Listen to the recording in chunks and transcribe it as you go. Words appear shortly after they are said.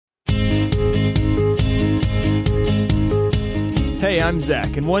Hey, I'm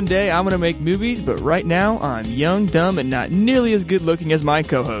Zach, and one day I'm going to make movies, but right now I'm young, dumb, and not nearly as good looking as my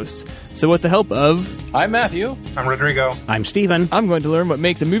co-hosts. So with the help of... I'm Matthew. I'm Rodrigo. I'm Steven. I'm going to learn what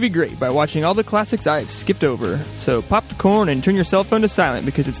makes a movie great by watching all the classics I've skipped over. So pop the corn and turn your cell phone to silent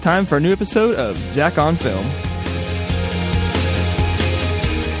because it's time for a new episode of Zach on Film.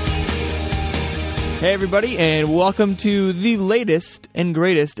 Hey everybody, and welcome to the latest and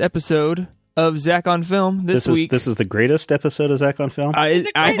greatest episode of Zach on Film this week. This is the greatest episode of Zach on Film? I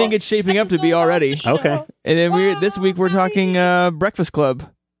think it's shaping up to be already. Okay. And then this week we're talking Breakfast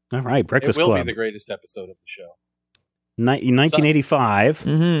Club. All right, Breakfast It will Club. be the greatest episode of the show. 1985,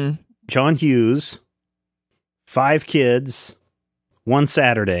 Mm-hmm. John Hughes, 5 kids, one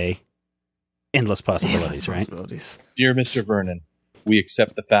Saturday, endless possibilities, right? Dear Mr. Vernon, we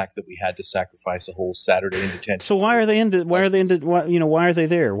accept the fact that we had to sacrifice a whole Saturday in detention. So why are they why are they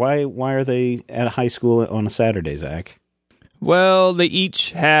there? Why are they at a high school on a Saturday, Zach? Well, they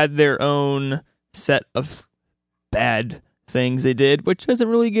each had their own set of bad things they did, which doesn't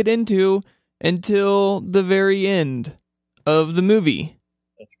really get into until the very end of the movie,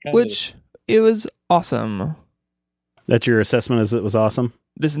 which it was awesome. That's your assessment, is it was awesome?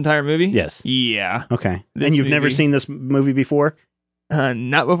 This entire movie? Yes. Yeah. Okay. This And you've never movie. seen this movie before?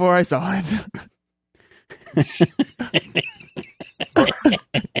 Not before I saw it.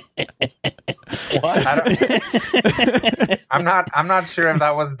 What? I'm not sure if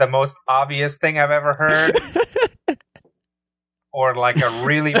that was the most obvious thing I've ever heard, or like a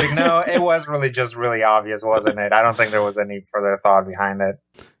really big. No, it was really just really obvious, wasn't it? I don't think there was any further thought behind it.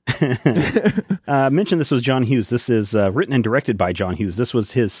 I mentioned this was John Hughes. This is written and directed by John Hughes. This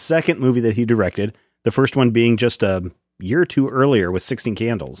was his second movie that he directed. The first one being just a year or two earlier with 16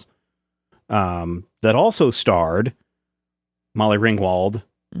 Candles. That also starred Molly Ringwald,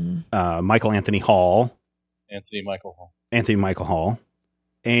 Michael Anthony Hall. Anthony Michael Hall.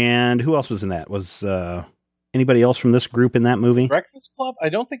 And who else was in that? Was anybody else from this group in that movie? Breakfast Club? I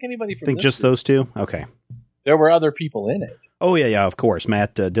don't think anybody from I think this just group. those two? Okay. There were other people in it. Oh, yeah, of course.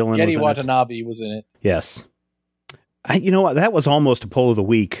 Matt Dillon Getty was in Watanabe was in it. Yes. You know what? That was almost a poll of the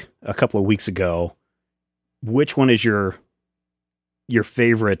week a couple of weeks ago. Which one is your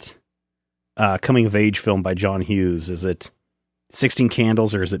favorite coming of age film by John Hughes? Is it 16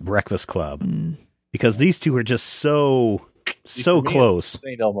 Candles or is it Breakfast Club? Because these two are just so For me, close. it's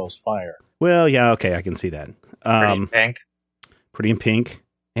St. Elmo's Fire. Well, yeah, okay, I can see that. Pretty pink. Pretty in Pink.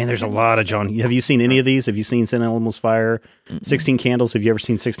 And there's a lot of John. Have you seen any of these? Have you seen St. Elmo's Fire? 16 Candles? Have you ever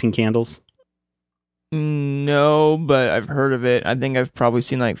seen 16 Candles? No, but I've heard of it. I think I've probably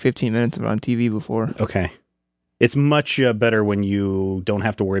seen like 15 minutes of it on TV before. Okay. It's much better when you don't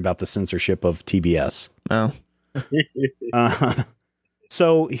have to worry about the censorship of TBS. Oh.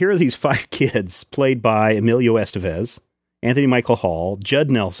 So here are these 5 kids played by Emilio Estevez, Anthony Michael Hall, Judd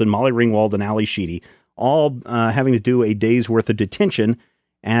Nelson, Molly Ringwald, and Ali Sheedy, all having to do a day's worth of detention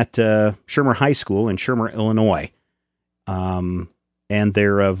at Shermer High School in Shermer, Illinois. And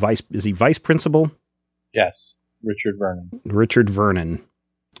their vice principal? Yes, Richard Vernon. Richard Vernon.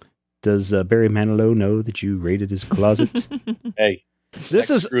 Does Barry Manilow know that you raided his closet? Hey,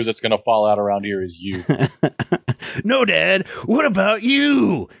 This next screw that's going to fall out around here is you. No, Dad. What about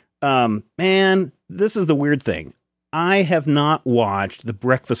you? Man, this is the weird thing. I have not watched The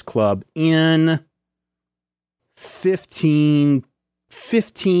Breakfast Club in 15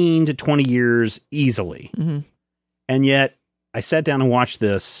 to 20 years easily. Mm-hmm. And yet I sat down and watched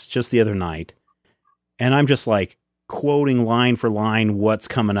this just the other night, and I'm just like quoting line for line what's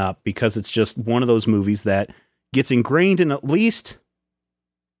coming up, because it's just one of those movies that gets ingrained in at least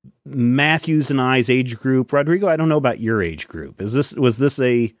Matthew's and I's age group. Rodrigo, I don't know about your age group. Was this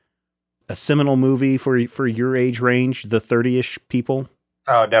a seminal movie for your age range, the 30-ish people?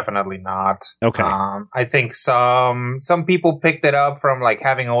 Oh, definitely not. Okay. I think some people picked it up from like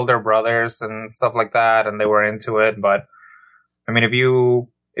having older brothers and stuff like that, and they were into it. But I mean, if you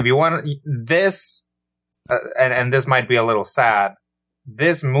want this, and this might be a little sad,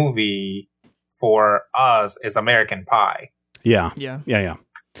 this movie for us is American Pie. Yeah.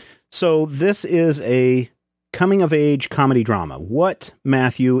 So this is a coming-of-age comedy drama. What,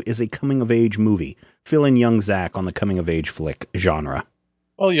 Matthew, is a coming-of-age movie? Fill in young Zach on the coming-of-age flick genre.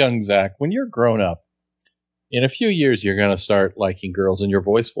 Well, young Zach, when you're grown up, in a few years you're going to start liking girls, and your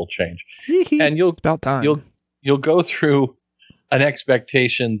voice will change, and About time. you'll go through an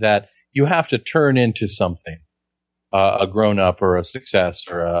expectation that you have to turn into something, a grown up or a success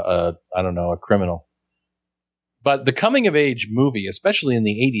or a criminal. But the coming of age movie, especially in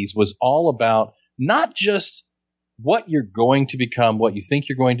the 80s, was all about not just what you're going to become, what you think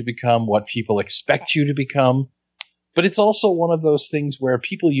you're going to become, what people expect you to become, but it's also one of those things where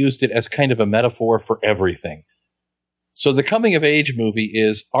people used it as kind of a metaphor for everything. So the coming of age movie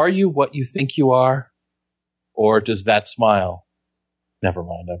is, are you what you think you are? Or does that smile? Never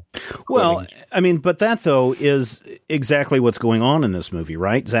mind. Well, I mean, but that, though, is exactly what's going on in this movie,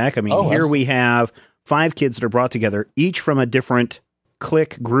 right, Zach? I mean, here absolutely. we have 5 kids that are brought together, each from a different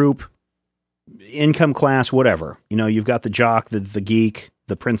clique, group, income class, whatever. You know, you've got the jock, the geek,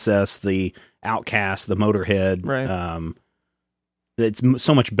 the princess, the outcast, the motorhead. Right. It's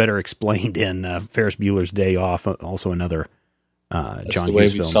so much better explained in Ferris Bueller's Day Off, also another That's John the way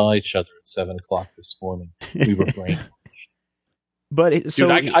Hughes we film. saw each other at 7 o'clock this morning. We were brainwashed. But so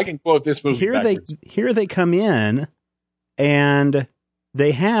Dude, I can quote this movie backwards. Here they come in, and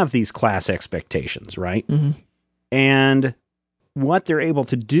they have these class expectations, right? Mm-hmm. And what they're able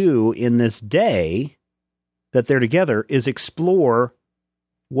to do in this day that they're together is explore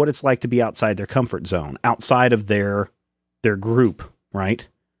what it's like to be outside their comfort zone, outside of their group, right?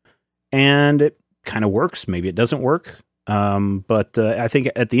 And it kind of works. Maybe it doesn't work. But I think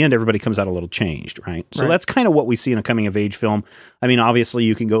at the end, everybody comes out a little changed, right? So that's kind of what we see in a coming of age film. I mean, obviously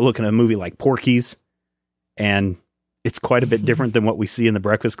you can go look at a movie like Porky's, and it's quite a bit different than what we see in The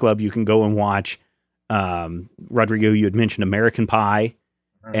Breakfast Club. You can go and watch, Rodrigo, you had mentioned American Pie,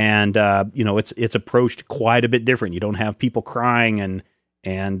 and, you know, it's approached quite a bit different. You don't have people crying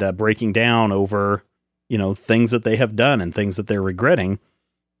and breaking down over, you know, things that they have done and things that they're regretting.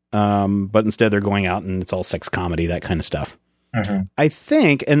 But instead they're going out and it's all sex comedy, that kind of stuff. Mm-hmm. I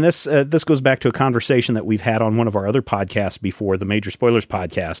think, and this goes back to a conversation that we've had on one of our other podcasts before, the Major Spoilers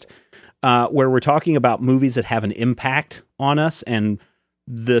podcast, where we're talking about movies that have an impact on us and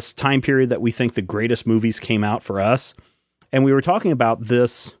this time period that we think the greatest movies came out for us. And we were talking about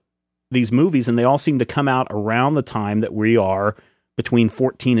these movies, and they all seem to come out around the time that we are between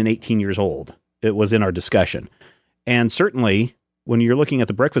 14 and 18 years old. It was in our discussion. And certainly, when you're looking at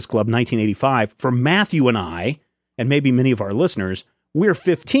The Breakfast Club, 1985, for Matthew and I, and maybe many of our listeners, we're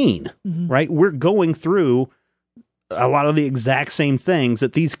 15, right? We're going through a lot of the exact same things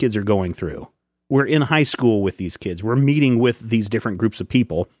that these kids are going through. We're in high school with these kids. We're meeting with these different groups of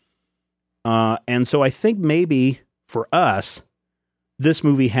people. And so I think maybe for us, this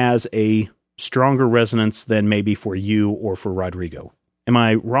movie has a stronger resonance than maybe for you or for Rodrigo. Am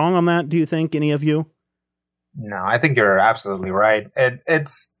I wrong on that, do you think, any of you? No, I think you're absolutely right.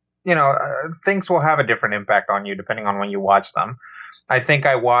 It's, you know, things will have a different impact on you depending on when you watch them. I think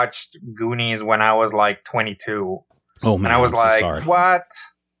I watched Goonies when I was like 22. Oh, man. And I was I'm so like, sorry. what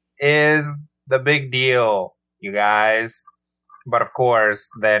is the big deal, you guys? But of course,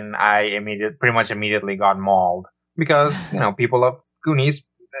 then I pretty much immediately got mauled because, you know, people love Goonies.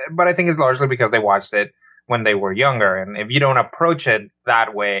 But I think it's largely because they watched it when they were younger. And if you don't approach it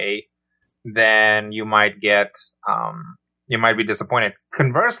that way, then you might be disappointed.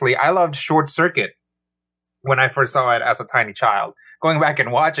 Conversely, I loved Short Circuit when I first saw it as a tiny child. Going back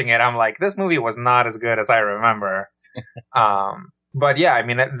and watching it, I'm like, this movie was not as good as I remember. But yeah, I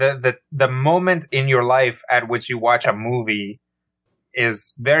mean, the moment in your life at which you watch a movie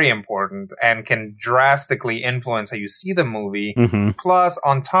is very important and can drastically influence how you see the movie. Mm-hmm. Plus,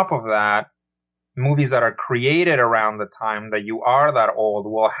 on top of that, movies that are created around the time that you are that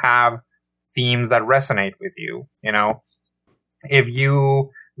old will have themes that resonate with you. You know, if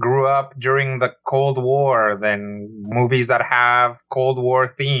you grew up during the Cold War, then movies that have Cold War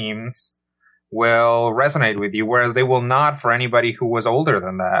themes will resonate with you, whereas they will not for anybody who was older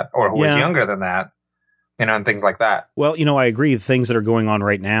than that or who was younger than that, you know, and things like that. Well, you know, I agree. The things that are going on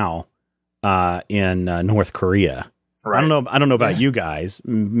right now in North Korea. Right. I don't know about you guys,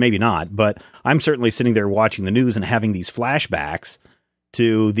 maybe not, but I'm certainly sitting there watching the news and having these flashbacks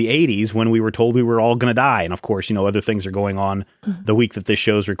to the 80s when we were told we were all going to die. And of course, you know, other things are going on. The week that this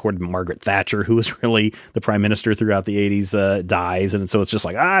show's recorded, Margaret Thatcher, who was really the prime minister throughout the 80s, dies. And so it's just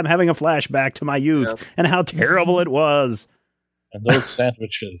like, I'm having a flashback to my youth and how terrible it was. And those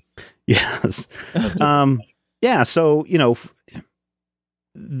sandwiches. Yes. Yeah. So, you know,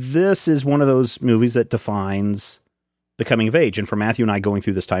 this is one of those movies that defines the coming of age. And for Matthew and I going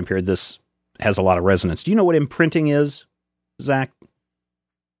through this time period, this has a lot of resonance. Do you know what imprinting is, Zach?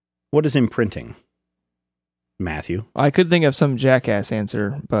 What is imprinting, Matthew? I could think of some jackass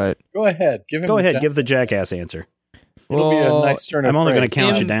answer, but Go ahead. Give the jackass answer. It'll be a nice turn of I'm only going to phrase.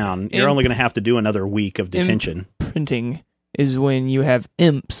 count you down. You're only going to have to do another week of detention. Imprinting is when you have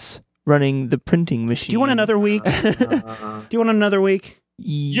imps running the printing machine. Do you want another week? Do you want another week?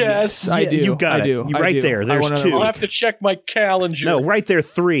 Yes, I do. You got I it. do. You I right do. there. I There's want two. another I'll have to check my calendar. No, right there,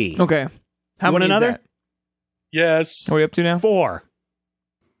 3. Okay. How You want many is another? that? Yes. Are we up to now? 4.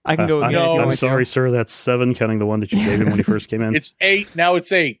 I can go. I'm sorry, sir. That's 7, counting the one that you gave him when he first came in. It's 8. Now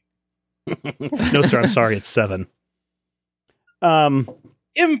it's 8. No, sir. I'm sorry. It's 7.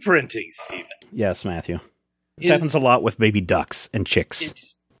 Imprinting, Stephen. Yes, Matthew. This happens a lot with baby ducks and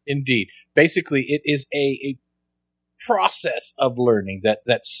chicks. Indeed. Basically, it is a process of learning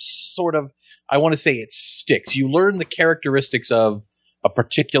that sort of, I want to say it sticks. You learn the characteristics of a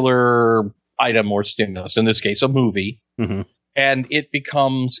particular item or stimulus, in this case, a movie, and it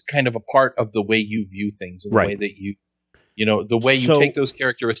becomes kind of a part of the way you view things, and the way that the way you take those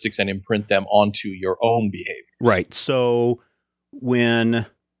characteristics and imprint them onto your own behavior. Right. So when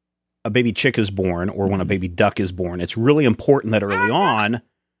a baby chick is born or when a baby duck is born, it's really important that early on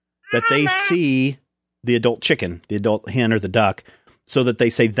that they see the adult chicken, the adult hen or the duck, so that they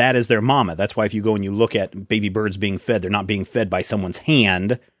say that is their mama. That's why if you go and you look at baby birds being fed, they're not being fed by someone's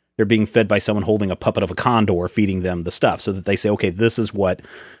hand. They're being fed by someone holding a puppet of a condor feeding them the stuff, so that they say, okay, this is what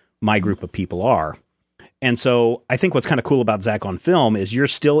my group of people are. And so I think what's kind of cool about Zach on film is you're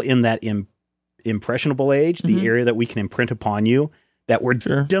still in that impressionable age, the area that we can imprint upon you, that we're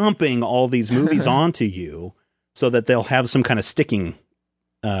dumping all these movies onto you so that they'll have some kind of sticking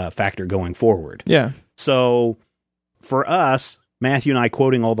factor going forward. Yeah. So for us, Matthew and I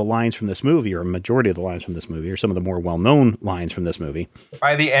quoting all the lines from this movie, or a majority of the lines from this movie, or some of the more well-known lines from this movie.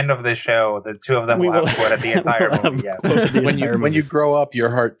 By the end of the show, the two of them will have quoted the entire movie. Yes. When you grow up,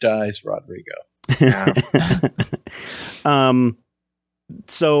 your heart dies, Rodrigo. Yeah.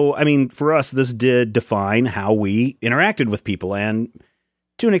 So, I mean, for us, this did define how we interacted with people, and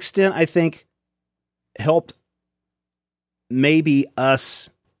to an extent, I think, helped maybe us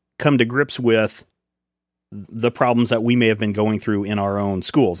come to grips with the problems that we may have been going through in our own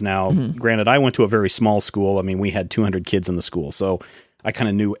schools. Now, granted, I went to a very small school. I mean, we had 200 kids in the school, so I kind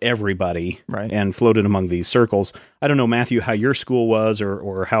of knew everybody and floated among these circles. I don't know, Matthew, how your school was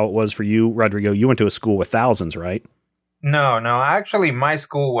or how it was for you. Rodrigo, you went to a school with thousands, right? No. Actually, my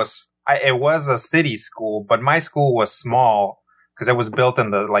school it was a city school, but my school was small because it was built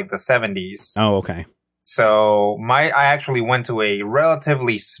in the 70s. Oh, okay. So I actually went to a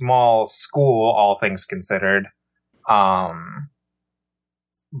relatively small school, all things considered. Of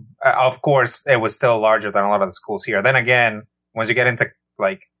course, it was still larger than a lot of the schools here. Then again, once you get into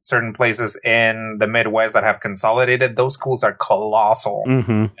certain places in the Midwest that have consolidated, those schools are colossal.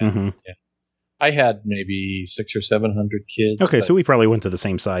 Yeah. I had maybe 600 or 700 kids. Okay, so we probably went to the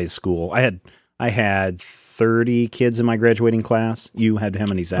same size school. I had 30 kids in my graduating class. You had how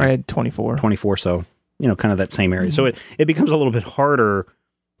many, Zach? I had 24. 24, so kind of that same area. So it becomes a little bit harder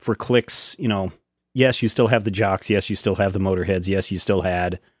for cliques. Yes, you still have the jocks. Yes, you still have the motorheads. Yes, you still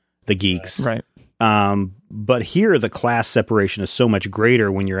had the geeks. Right. But here, the class separation is so much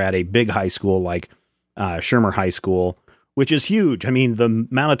greater when you're at a big high school like Shermer High School, which is huge. I mean, the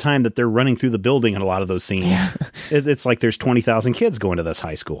amount of time that they're running through the building in a lot of those scenes, it's like there's 20,000 kids going to this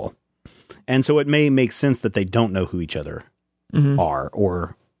high school. And so it may make sense that they don't know who each other are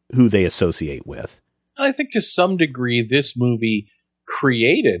or who they associate with. I think to some degree, this movie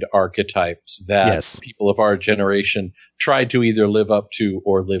created archetypes that people of our generation tried to either live up to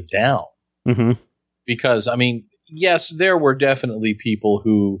or live down. Because, I mean, yes, there were definitely people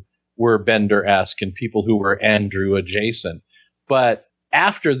who were Bender-esque and people who were Andrew adjacent. But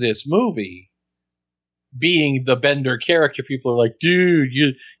after this movie, being the Bender character, people are like, dude,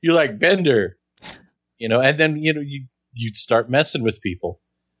 you like Bender. And then, you'd start messing with people.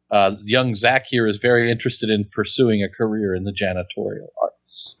 Young Zach here is very interested in pursuing a career in the janitorial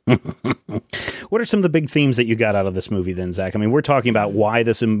arts. What are some of the big themes that you got out of this movie then, Zach? I mean, we're talking about why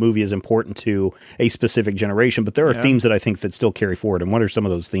this movie is important to a specific generation, but there are themes that I think that still carry forward. And what are some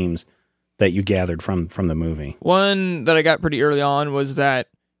of those themes that you gathered from the movie? One that I got pretty early on was that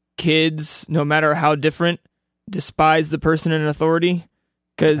kids, no matter how different, despise the person in authority.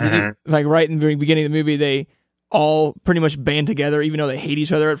 Because right in the very beginning of the movie, they all pretty much band together, even though they hate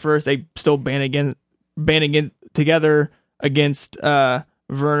each other at first. They still band together against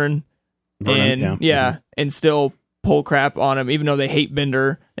Vernon and still pull crap on him, even though they hate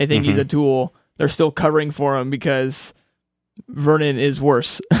Bender. They think he's a tool. They're still covering for him because Vernon is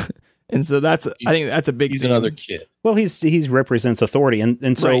worse. And so I think that's a big. He's theme. Another kid. Well, he's represents authority,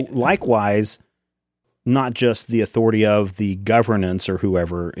 and so likewise, not just the authority of the governance or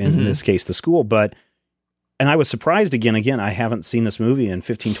whoever in this case the school, but. And I was surprised again, I haven't seen this movie in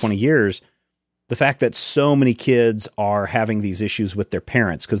 15, 20 years, the fact that so many kids are having these issues with their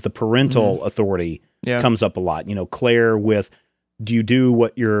parents, because the parental authority comes up a lot. Claire with, do you do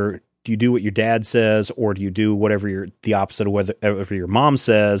what your dad says, or do you do whatever the opposite of whatever your mom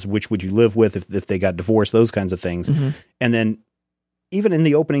says? Which would you live with if they got divorced? Those kinds of things. And then even in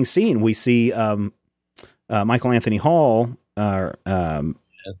the opening scene, we see Michael Anthony Hall, Anthony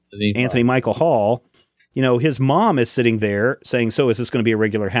Michael Hall. You know, his mom is sitting there saying, "So is this going to be a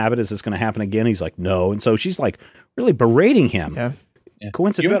regular habit? Is this going to happen again?" He's like, "No," and so she's like really berating him. Yeah.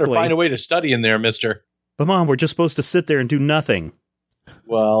 Coincidentally, you better find a way to study in there, mister. But Mom, we're just supposed to sit there and do nothing.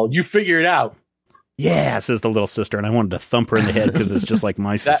 Well, you figure it out. Yeah, says the little sister, and I wanted to thump her in the head because it's just like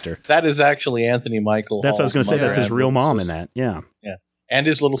my sister. That is actually Anthony Michael. That's what I was going to say. That's his real mom sister. in that. Yeah. Yeah. And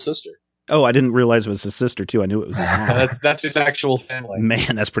his little sister. Oh, I didn't realize it was his sister, too. I knew it was his mom. That's his actual family.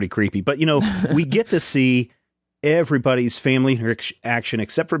 Man, that's pretty creepy. But, you know, we get to see everybody's family interaction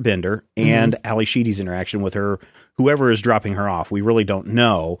except for Bender and Ali Sheedy's interaction with her, whoever is dropping her off. We really don't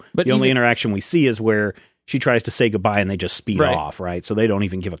know. But the only interaction we see is where she tries to say goodbye and they just speed off, right? So they don't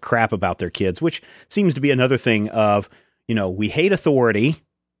even give a crap about their kids, which seems to be another thing of, you know, we hate authority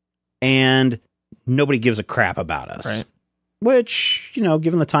and nobody gives a crap about us. Right. Which, you know,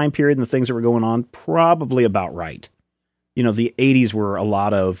 given the time period and the things that were going on, probably about right. You know, the 80s were a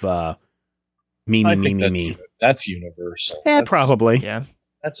lot of me. That's universal. That's probably. Yeah.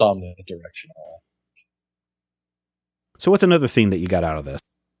 That's omnidirectional. So what's another theme that you got out of this?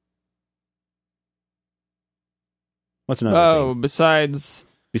 What's another theme? Besides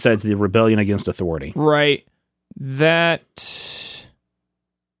the rebellion against authority. Right. That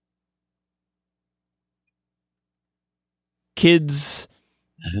kids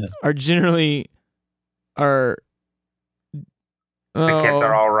are generally the kids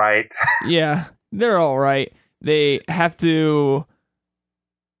are all right. Yeah, they're all right. They have to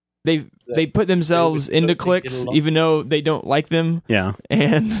they put themselves into cliques even though they don't like them. Yeah.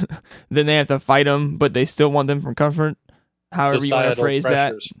 And then they have to fight them, but they still want them from comfort. However you want to phrase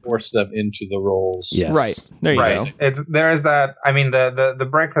that. Force them into the roles. Yes. Right. There you go. There is that. I mean, the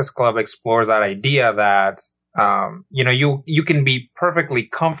Breakfast Club explores that idea that you know, you can be perfectly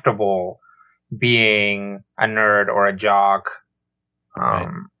comfortable being a nerd or a jock,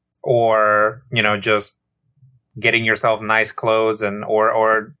 or, you know, just getting yourself nice clothes and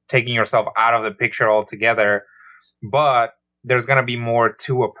or taking yourself out of the picture altogether. But there's going to be more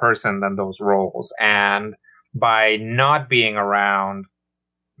to a person than those roles. And by not being around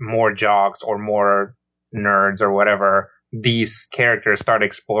more jocks or more nerds or whatever, these characters start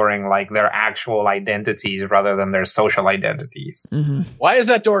exploring like their actual identities rather than their social identities. Mm-hmm. Why is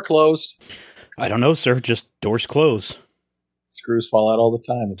that door closed? I don't know, sir. Just doors close. Screws fall out all the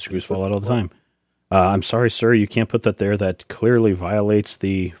time. Screws fall out all the time. I'm sorry, sir. You can't put that there. That clearly violates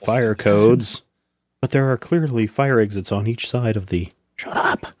the fire codes. But there are clearly fire exits on each side of the... Shut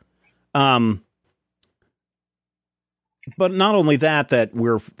up. But not only that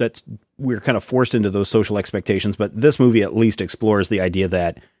we're kind of forced into those social expectations, but this movie at least explores the idea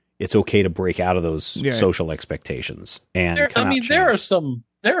that it's okay to break out of those social expectations. And there are some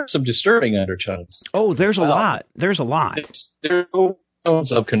disturbing undertones. Oh, there's a lot. There's a lot. There are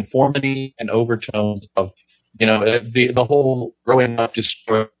overtones of conformity and overtones of, you know, the whole growing up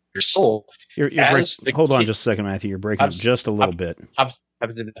destroy your soul. Hold on just a second, Matthew. You're breaking up just a little bit.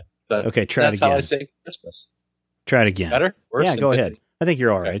 Okay, try it again. That's how I say Christmas. Try it again. Better? Worse? Yeah, go ahead. I think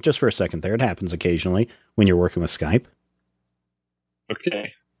you're all right. Just for a second there. It happens occasionally when you're working with Skype.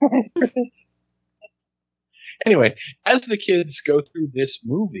 Okay. Anyway, as the kids go through this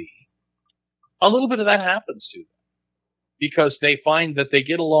movie, a little bit of that happens to them. Because they find that they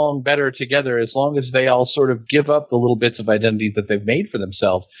get along better together as long as they all sort of give up the little bits of identity that they've made for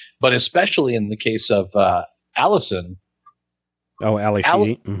themselves. But especially in the case of Allison. Oh, Ali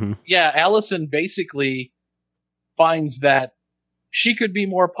Sheedy. Mm-hmm. Yeah, Allison basically finds that she could be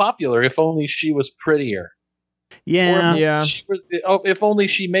more popular if only she was prettier. Yeah. If only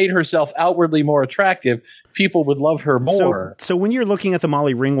she made herself outwardly more attractive, people would love her more. So when you're looking at the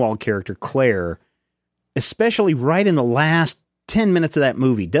Molly Ringwald character, Claire, especially right in the last 10 minutes of that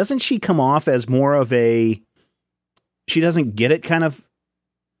movie, doesn't she come off as more of a she doesn't get it kind of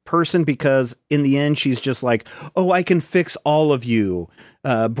person? Because in the end, she's just like, oh, I can fix all of you.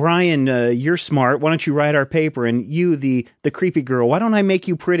 Brian, you're smart. Why don't you write our paper? And you, the creepy girl, why don't I make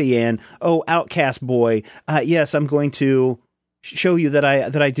you pretty? And oh, outcast boy, yes, I'm going to show you that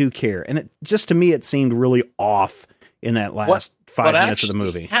I do care. And to me, it seemed really off in that last 5 minutes of the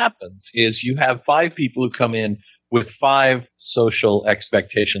movie. What happens is you have 5 people who come in with 5 social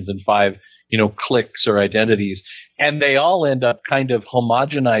expectations and 5, cliques or identities, and they all end up kind of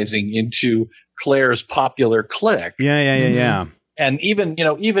homogenizing into Claire's popular clique. Yeah. And even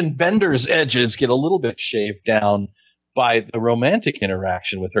Bender's edges get a little bit shaved down by the romantic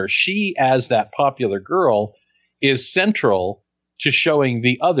interaction with her. She, as that popular girl, is central to showing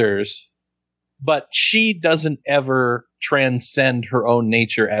the others but she doesn't ever transcend her own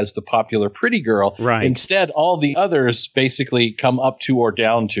nature as the popular pretty girl. Right. Instead, all the others basically come up to or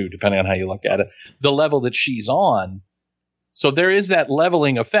down to, depending on how you look at it, the level that she's on. So there is that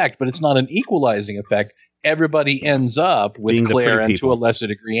leveling effect, but it's not an equalizing effect. Everybody ends up with Being the Claire pretty and people. to a lesser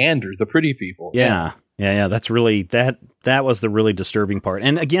degree Andrew, the pretty people. Yeah. That's really that was the really disturbing part.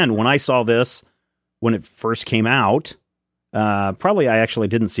 And again, when I saw this when it first came out, probably I actually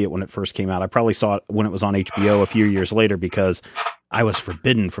didn't see it when it first came out. I probably saw it when it was on HBO a few years later because I was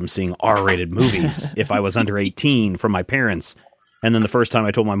forbidden from seeing R-rated movies if I was under 18 from my parents. And then the first time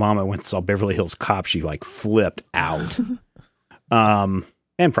I told my mom I went and saw Beverly Hills Cop, she like flipped out.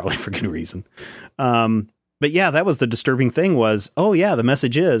 And probably for good reason. But yeah, that was the disturbing thing was, oh yeah, the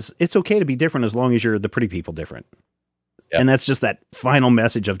message is it's okay to be different as long as you're the pretty people different. Yep. And that's just that final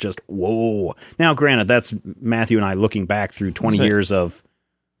message of just, whoa. Now, granted, that's Matthew and I looking back through 20 years of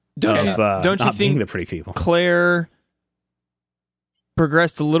don't you not think being the pretty people. Claire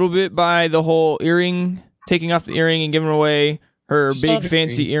progressed a little bit by the whole earring, taking off the earring and giving away her big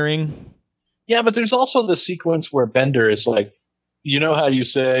fancy earring? Yeah, but there's also the sequence where Bender is like, you know how you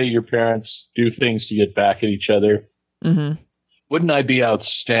say your parents do things to get back at each other? Mm-hmm. Wouldn't I be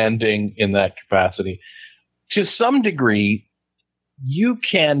outstanding in that capacity? To some degree, you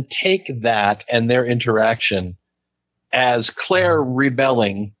can take that and their interaction as Claire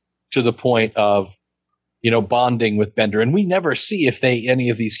rebelling to the point of, bonding with Bender. And we never see any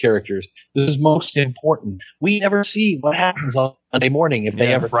of these characters. This is most important. We never see what happens on Monday morning if they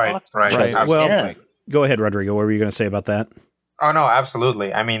ever talk. Right. Well, go ahead, Rodrigo. What were you going to say about that? Oh no,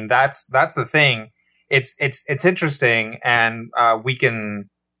 absolutely. I mean, that's the thing. It's interesting, and we can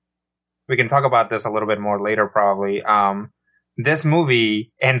talk about this a little bit more later, probably. This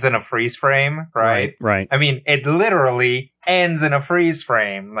movie ends in a freeze frame, right? Right. I mean, it literally ends in a freeze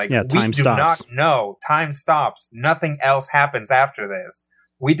frame. Like, time we do stops. not know. Time stops. Nothing else happens after this.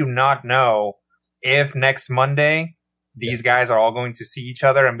 We do not know if next Monday these guys are all going to see each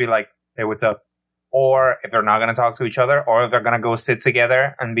other and be like, "Hey, what's up?" Or if they're not going to talk to each other, or if they're going to go sit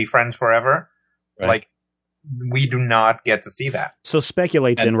together and be friends forever. Right. Like, we do not get to see that. So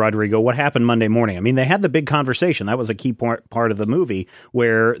speculate then, Rodrigo, what happened Monday morning? I mean, they had the big conversation. That was a key part of the movie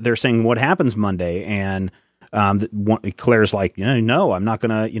where they're saying what happens Monday. And Claire's like, no, I'm not going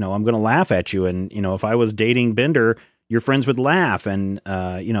to, I'm going to laugh at you. And, if I was dating Bender, your friends would laugh. And,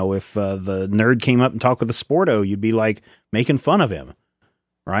 if the nerd came up and talked with the Sporto, you'd be like making fun of him.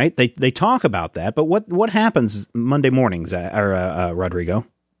 Right? They talk about that, but what happens Monday mornings, Rodrigo?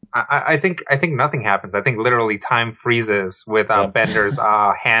 I think nothing happens. I think literally time freezes with Bender's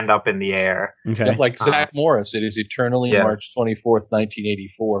hand up in the air. Okay, yeah, like Zach Morris, it is eternally March 24th,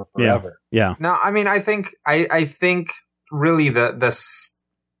 1984, forever. Yeah. No, I mean, I think really the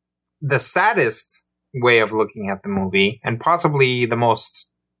saddest way of looking at the movie, and possibly the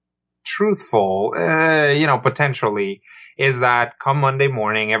most truthful, potentially, is that come Monday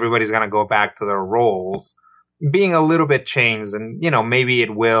morning, everybody's going to go back to their roles, being a little bit changed. And, maybe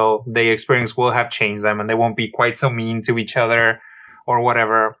the experience will have changed them and they won't be quite so mean to each other or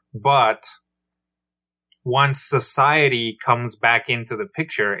whatever. But once society comes back into the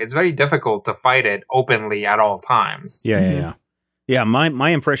picture, it's very difficult to fight it openly at all times. Yeah. My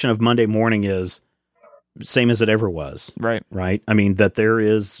impression of Monday morning is same as it ever was. Right. I mean, that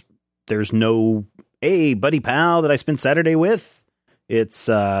there's no, hey, buddy pal that I spent Saturday with. It's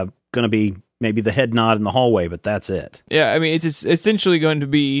going to be maybe the head nod in the hallway, but that's it. Yeah, I mean, it's essentially going to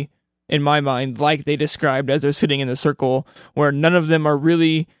be, in my mind, like they described as they're sitting in the circle, where none of them are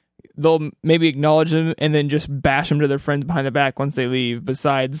really, they'll maybe acknowledge them and then just bash them to their friends behind the back once they leave,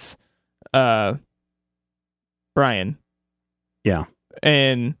 besides Brian. Yeah.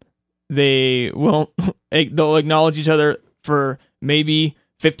 And they'll acknowledge each other for maybe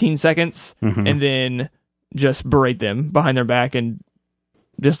 15 seconds and then just berate them behind their back, and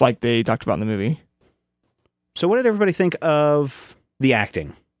just like they talked about in the movie. So what did everybody think of the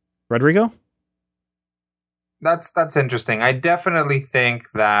acting? Rodrigo? That's interesting. I definitely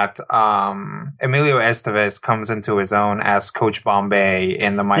think that Emilio Estevez comes into his own as Coach Bombay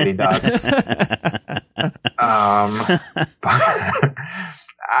in the Mighty Ducks.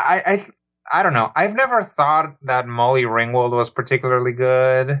 I don't know. I've never thought that Molly Ringwald was particularly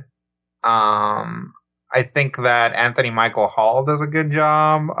good. I think that Anthony Michael Hall does a good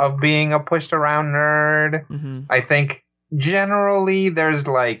job of being a pushed around nerd. Mm-hmm. I think generally there's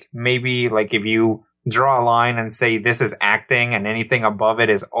maybe if you draw a line and say this is acting and anything above it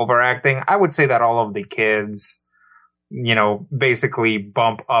is overacting, I would say that all of the kids, basically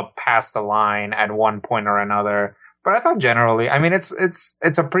bump up past the line at one point or another. But I thought generally, I mean, it's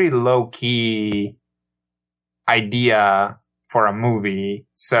a pretty low key idea for a movie,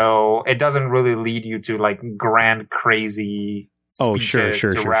 so it doesn't really lead you to like grand crazy speeches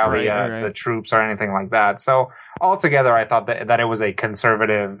to rally right. the troops or anything like that. So altogether, I thought that it was a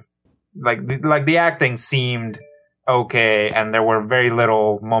conservative, like the acting seemed okay, and there were very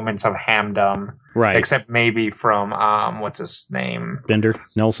little moments of hamdom, Right. except maybe from what's his name, Bender,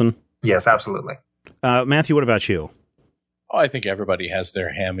 Nelson. Yes, absolutely. Matthew, what about you? Oh, I think everybody has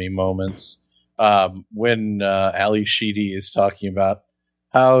their hammy moments. When Ali Sheedy is talking about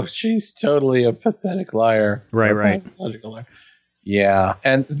how she's totally a pathetic liar. Right. Pathetic liar. Yeah,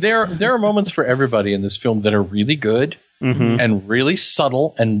 and there are moments for everybody in this film that are really good and really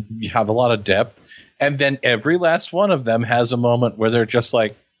subtle and have a lot of depth. And then every last one of them has a moment where they're just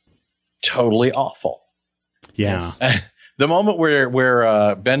like totally awful. Yeah. Yes. The moment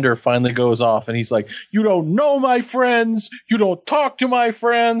where Bender finally goes off and he's like, "You don't know my friends. You don't talk to my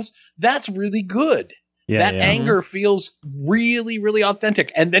friends." That's really good. That anger feels really, really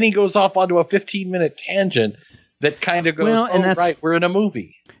authentic. And then he goes off onto a 15-minute tangent that kind of goes, right, we're in a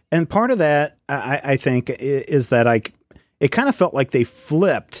movie. And part of that, I think, is that it kind of felt like they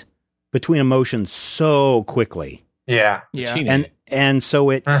flipped between emotions so quickly. Yeah. And so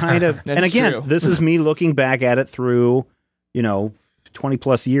it kind of, and again, true. This is me looking back at it through, 20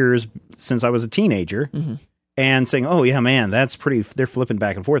 plus years since I was a teenager and saying, oh yeah, man, that's pretty, they're flipping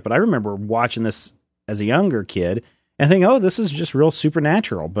back and forth. But I remember watching this as a younger kid and thinking, oh, this is just real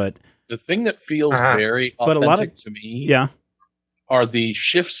supernatural. But the thing that feels very authentic to me are the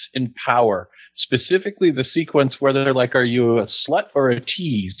shifts in power, specifically the sequence where they're like, are you a slut or a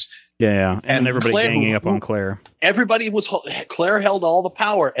tease? Yeah. And everybody ganging up on Claire. Claire held all the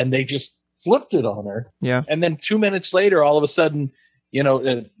power and they just flipped it on her. Yeah. And then 2 minutes later, all of a sudden,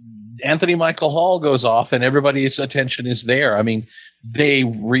 Anthony Michael Hall goes off and everybody's attention is there. I mean, they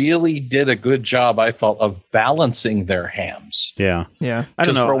really did a good job, I felt, of balancing their hams. Yeah. Yeah. I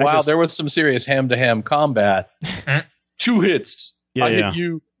don't know. For a while, there was some serious ham-to-ham combat. 2 hits. Yeah, I hit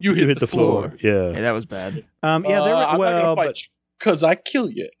you. You hit the floor. Yeah. That was bad. I'm not gonna fight because I kill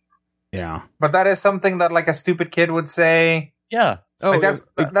you. Yeah. But that is something that like a stupid kid would say. Yeah. Like that's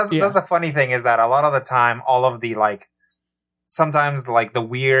the funny thing is that a lot of the time, all of the like, sometimes like the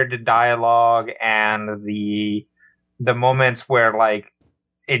weird dialogue and the moments where like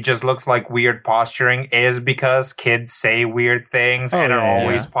it just looks like weird posturing is because kids say weird things and are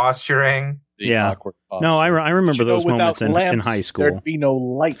always posturing. Awkward posture. No, I remember those moments in lamps, high school. There'd be no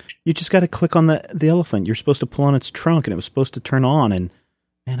light. You just got to click on the elephant. You're supposed to pull on its trunk, and it was supposed to turn on. And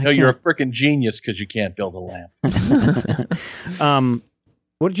you're a freaking genius because you can't build a lamp.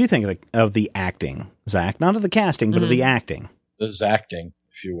 What did you think of the acting, Zach? Not of the casting, but of the acting. The Zacting,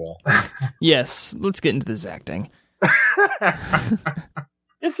 if you will. Yes, let's get into this acting.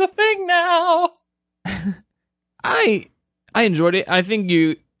 It's a thing now. I enjoyed it. I think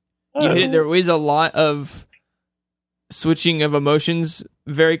you hit it. There was a lot of switching of emotions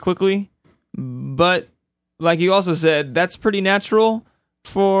very quickly, but like you also said, that's pretty natural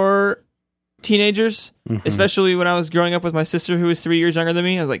for teenagers, especially when I was growing up with my sister who was 3 years younger than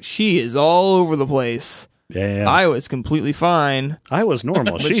me. I was like, she is all over the place. Yeah. I was completely fine. I was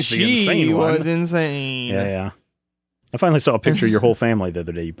normal. But She's the insane she one. was insane. Yeah. I finally saw a picture of your whole family the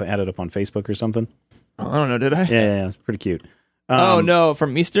other day. You had it up on Facebook or something. I don't know, did I? Yeah, it's pretty cute. Oh, no,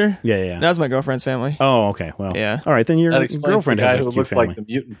 from Easter? Yeah. That was my girlfriend's family. Oh, okay. Well, yeah. All right, then your that explains girlfriend the guy has a who cute looked family. like the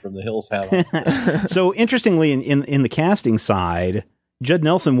mutant from the Hills had on. So, interestingly, in the casting side, Judd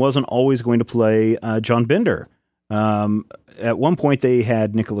Nelson wasn't always going to play John Bender. At one point, they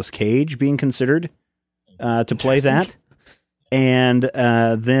had Nicolas Cage being considered to play that. And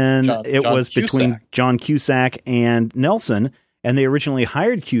then it was between John Cusack and Nelson, and they originally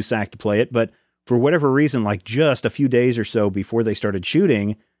hired Cusack to play it, but for whatever reason, like just a few days or so before they started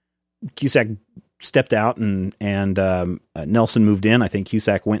shooting, Cusack stepped out and Nelson moved in. I think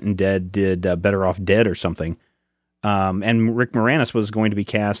Cusack went and did Better Off Dead or something. And Rick Moranis was going to be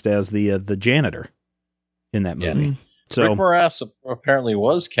cast as the janitor in that movie. Yeah. So Rick Moranis apparently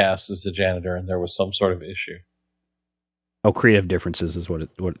was cast as the janitor, and there was some sort of issue. Oh, creative differences is what it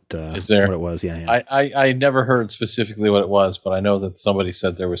was. Yeah. I never heard specifically what it was, but I know that somebody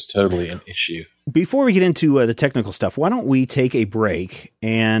said there was totally an issue. Before we get into the technical stuff, why don't we take a break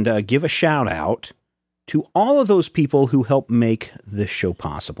and give a shout out to all of those people who help make this show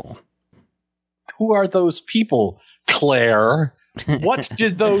possible. Who are those people, Claire? What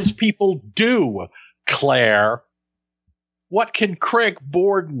did those people do, Claire? What can Craig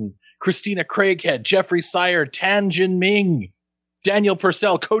Borden, Christina Craighead, Jeffrey Sire, Tan Jin Ming, Daniel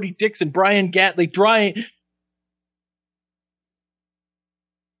Purcell, Cody Dixon, Brian Gatley,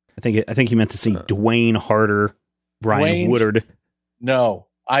 I think he meant to see Dwayne Harder, Brian Woodard. No,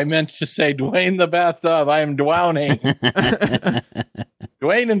 I meant to say Dwayne the bathtub. I am drowning.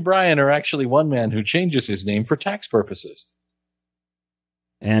 Dwayne and Brian are actually one man who changes his name for tax purposes.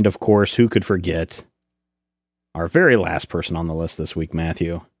 And of course, who could forget our very last person on the list this week,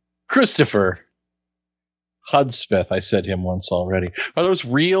 Matthew? Christopher Hudspeth. I said him once already. Are those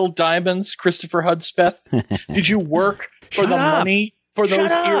real diamonds, Christopher Hudspeth? Did you work for the money for those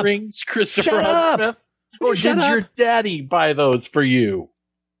earrings, Christopher Hudspeth? Or did your daddy buy those for you?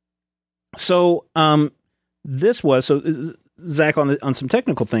 So, Zach, on some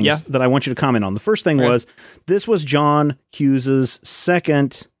technical things that I want you to comment on. The first thing was, this was John Hughes's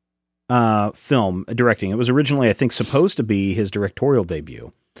second film directing. It was originally, I think, supposed to be his directorial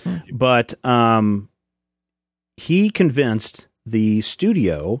debut. But he convinced the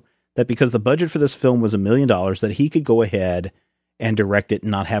studio that because the budget for this film was $1 million, that he could go ahead and direct it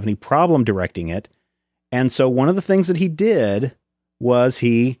and not have any problem directing it. And so one of the things that he did was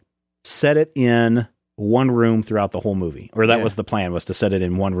he set it in one room throughout the whole movie. Or that was the plan, was to set it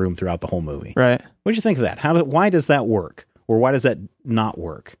in one room throughout the whole movie. Right. What did you think of that? Why does that work? Or why does that not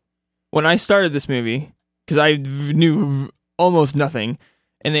work? When I started this movie, because I knew almost nothing,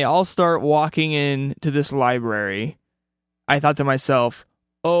 and they all start walking into this library, I thought to myself,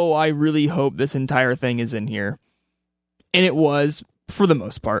 oh, I really hope this entire thing is in here. And it was, for the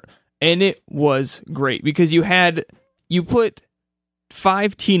most part. And it was great, because you put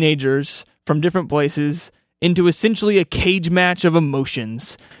 5 teenagers from different places into essentially a cage match of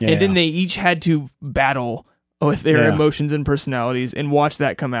emotions. And then they each had to battle with their emotions and personalities and watch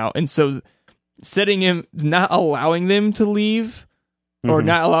that come out. And so setting him, not allowing them to leave, or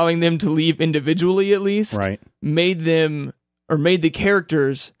not allowing them to leave individually at least, made the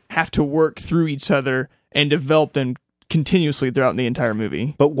characters have to work through each other and develop them continuously throughout the entire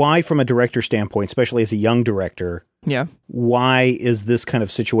movie. But why, from a director standpoint, especially as a young director, why is this kind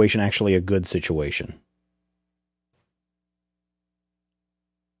of situation actually a good situation?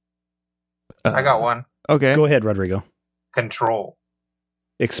 I got one. Okay. Go ahead, Rodrigo. Control.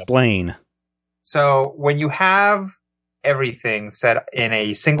 Explain. So when you have everything set in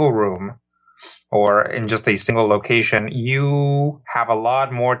a single room or in just a single location, you have a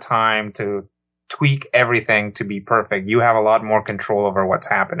lot more time to tweak everything to be perfect. You have a lot more control over what's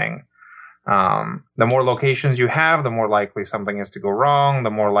happening. The more locations you have, the more likely something is to go wrong,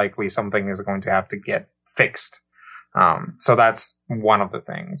 the more likely something is going to have to get fixed. So that's one of the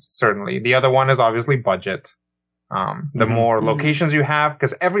things, certainly. The other one is obviously budget. The more locations you have,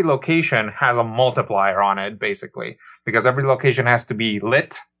 because every location has a multiplier on it, basically, because every location has to be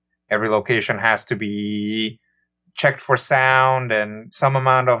lit. Every location has to be checked for sound, and some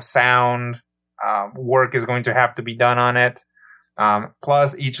amount of sound work is going to have to be done on it.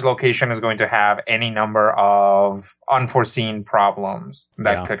 Plus, each location is going to have any number of unforeseen problems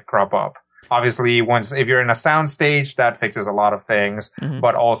that could crop up. Obviously, if you're in a soundstage, that fixes a lot of things,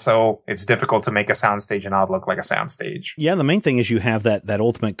 but also it's difficult to make a soundstage and not look like a soundstage. Yeah, the main thing is you have that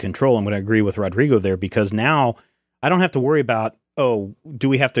ultimate control. I'm going to agree with Rodrigo there, because now I don't have to worry about, do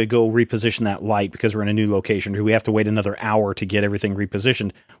we have to go reposition that light because we're in a new location? Do we have to wait another hour to get everything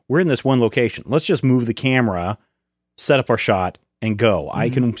repositioned? We're in this one location. Let's just move the camera, set up our shot, and go.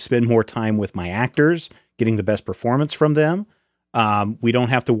 I can spend more time with my actors, getting the best performance from them. We don't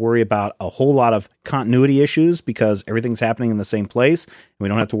have to worry about a whole lot of continuity issues because everything's happening in the same place. We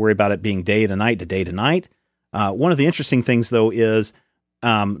don't have to worry about it being day to night to day to night. One of the interesting things, though, is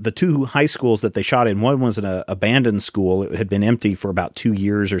the 2 high schools that they shot in. One was an abandoned school. It had been empty for about 2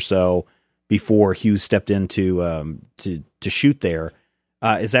 years or so before Hughes stepped in to shoot there.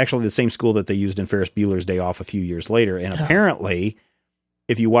 Is actually the same school that they used in Ferris Bueller's Day Off a few years later. And apparently,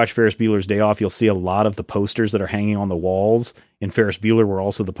 if you watch Ferris Bueller's Day Off, you'll see a lot of the posters that are hanging on the walls in Ferris Bueller were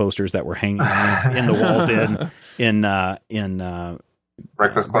also the posters that were hanging in the walls in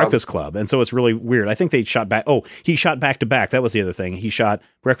Breakfast Club. And so it's really weird. I think they shot back. Oh, he shot back to back. That was the other thing. He shot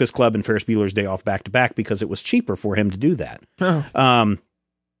Breakfast Club and Ferris Bueller's Day Off back to back because it was cheaper for him to do that.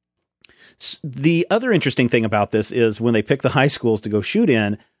 The other interesting thing about this is when they picked the high schools to go shoot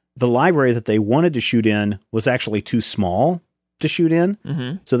in, the library that they wanted to shoot in was actually too small to shoot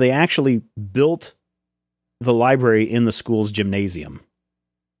in. So they actually built the library in the school's gymnasium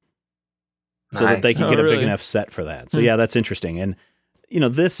so that they could get a big enough set for that. So yeah, that's interesting. And,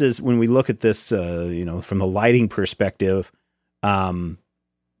 this is, when we look at this, from the lighting perspective,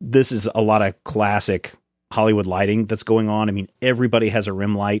 this is a lot of classic Hollywood lighting that's going on. I mean, everybody has a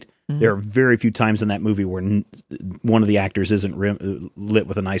rim light. There are very few times in that movie where one of the actors isn't lit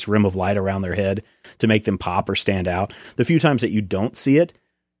with a nice rim of light around their head to make them pop or stand out. The few times that you don't see it,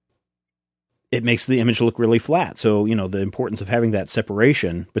 it makes the image look really flat. So, the importance of having that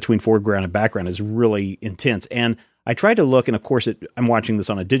separation between foreground and background is really intense. And I tried to look, and of course, I'm watching this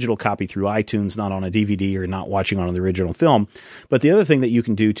on a digital copy through iTunes, not on a DVD or not watching on the original film. But the other thing that you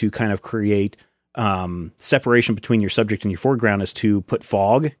can do to kind of create separation between your subject and your foreground is to put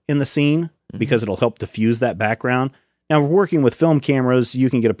fog in the scene, because it'll help diffuse that background. Now, working with film cameras, you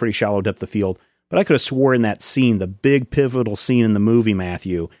can get a pretty shallow depth of field. But I could have swore in that scene, the big pivotal scene in the movie,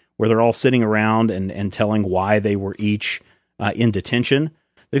 Matthew, where they're all sitting around and telling why they were each in detention.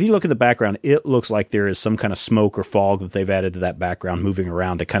 But if you look at the background, it looks like there is some kind of smoke or fog that they've added to that background moving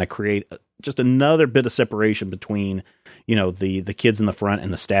around to kind of create just another bit of separation between, the kids in the front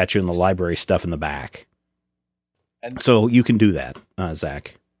and the statue and the library stuff in the back. And so you can do that,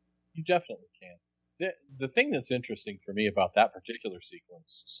 Zach. You definitely can. The thing that's interesting for me about that particular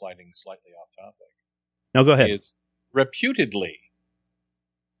sequence, sliding slightly off topic, no, go ahead, is reputedly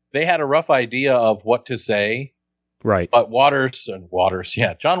they had a rough idea of what to say, right? But John Waters,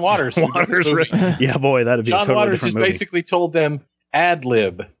 yeah, boy, that'd be John a totally Waters different just movie. basically told them ad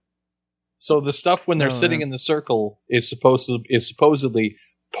lib. So the stuff when they're sitting in the circle is supposedly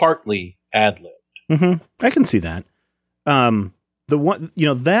partly ad lib. I can see that. The one,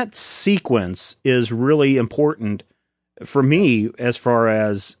 that sequence is really important for me as far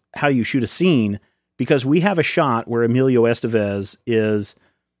as how you shoot a scene, because we have a shot where Emilio Estevez is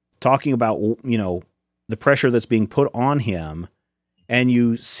talking about, the pressure that's being put on him, and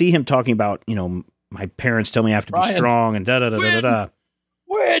you see him talking about, my parents tell me I have to be strong and da-da-da-da-da-da.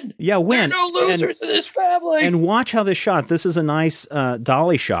 Win! Yeah, win. There are no losers in this family. And watch how this shot, this is a nice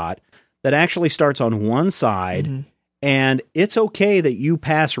dolly shot that actually starts on one side, and it's okay that you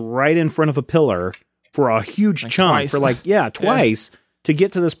pass right in front of a pillar for a huge chunk, twice. Twice, to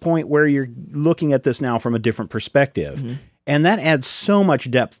get to this point where you're looking at this now from a different perspective. And that adds so much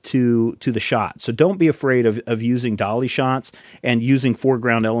depth to the shot. So don't be afraid of using dolly shots and using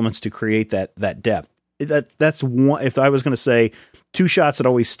foreground elements to create that depth. That's one. If I was going to say two shots that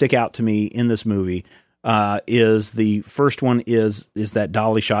always stick out to me in this movie, is the first one is that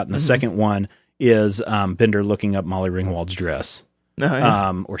dolly shot, and the second one is Bender looking up Molly Ringwald's dress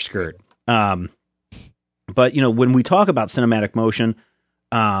or skirt. But when we talk about cinematic motion,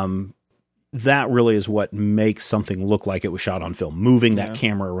 that really is what makes something look like it was shot on film, moving that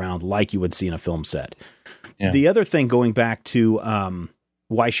camera around like you would see in a film set. Yeah. The other thing, going back to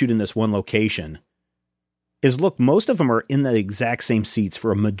why shoot in this one location, is look, most of them are in the exact same seats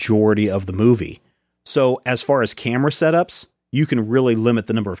for a majority of the movie. So as far as camera setups, you can really limit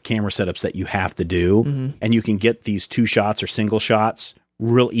the number of camera setups that you have to do, and you can get these two shots or single shots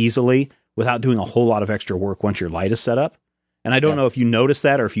real easily without doing a whole lot of extra work once your light is set up. And I don't know if you notice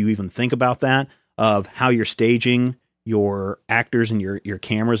that, or if you even think about that, of how you're staging your actors and your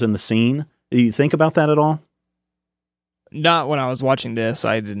cameras in the scene. Do you think about that at all? Not when I was watching this,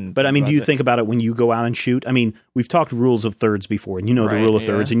 I didn't. But I mean, do you think about it when you go out and shoot? I mean, we've talked rules of thirds before, and the rule of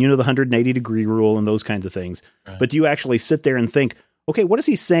thirds, and the 180-degree rule and those kinds of things. Right. But do you actually sit there and think, okay, what is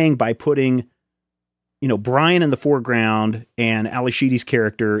he saying by putting, Brian in the foreground and Ali Sheedy's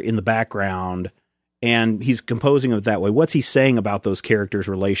character in the background, and he's composing it that way? What's he saying about those characters'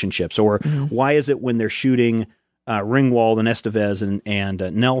 relationships? Or why is it when they're shooting Ringwald and Estevez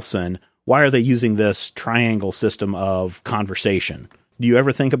and Nelson, why are they using this triangle system of conversation? Do you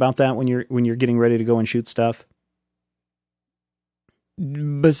ever think about that when you're getting ready to go and shoot stuff?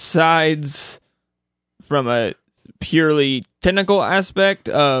 Besides from a purely technical aspect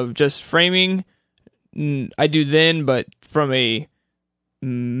of just framing, I do then, but from a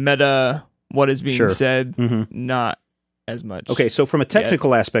meta, what is being said, not as much. Okay, so from a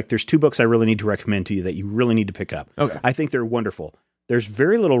technical aspect, there's two books I really need to recommend to you that you really need to pick up. Okay. I think they're wonderful. There's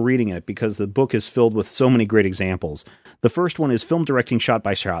very little reading in it because the book is filled with so many great examples. The first one is Film Directing Shot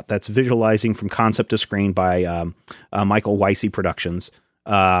by Shot. That's Visualizing from Concept to Screen by Michael Weissy Productions,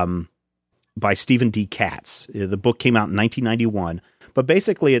 by Stephen D. Katz. The book came out in 1991. But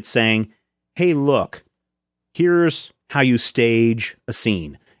basically it's saying, hey, look, here's how you stage a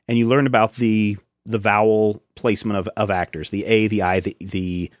scene. And you learn about the vowel placement of actors, the A, the I,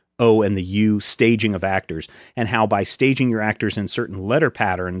 the O, and the U staging of actors, and how by staging your actors in certain letter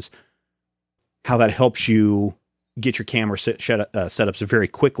patterns, how that helps you get your camera setups very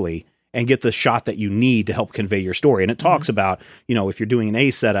quickly and get the shot that you need to help convey your story. And it talks about, if you're doing an A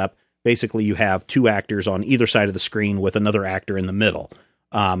setup, basically you have two actors on either side of the screen with another actor in the middle.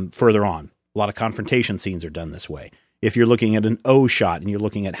 Further on, a lot of confrontation scenes are done this way. If you're looking at an O shot and you're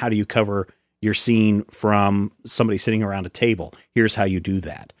looking at how do you cover your scene from somebody sitting around a table, here's how you do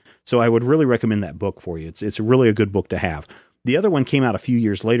that. So I would really recommend that book for you. It's really a good book to have. The other one came out a few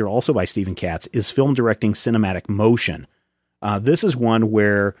years later, also by Stephen Katz, is film directing cinematic motion. This is one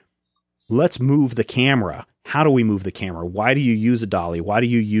where let's move the camera. How do we move the camera? Why do you use a dolly? Why do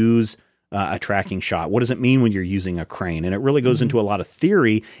you use a tracking shot? What does it mean when you're using a crane? And it really goes into a lot of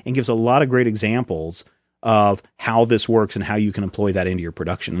theory and gives a lot of great examples of how this works and how you can employ that into your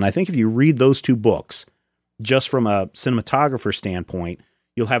production. And I think if you read those two books, just from a cinematographer standpoint,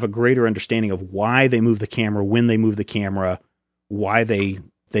 you'll have a greater understanding of why they move the camera, when they move the camera, why they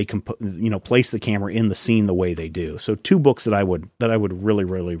place the camera in the scene the way they do. So two books that I would really,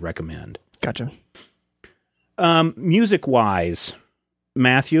 really recommend. Gotcha. Music wise,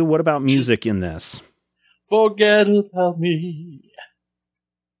 Matthew, what about music in this? Forget about me.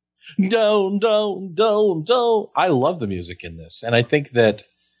 Don't. I love the music in this. And I think that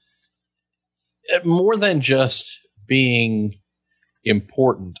more than just being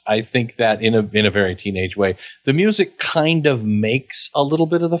important, I think that in a very teenage way, the music kind of makes a little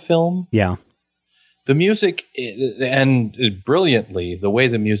bit of the film. Yeah. The music, and brilliantly, the way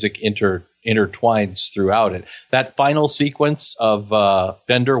the music intertwines throughout it. That final sequence of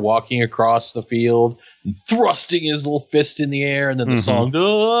Bender walking across the field and thrusting his little fist in the air, and then the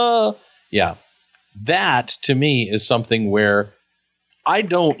song, yeah. That, to me, is something where I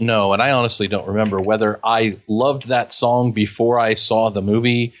don't know, and I honestly don't remember whether I loved that song before I saw the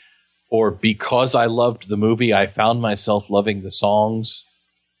movie, or because I loved the movie, I found myself loving the songs.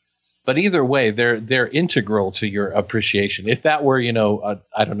 But either way, they're integral to your appreciation. If that were,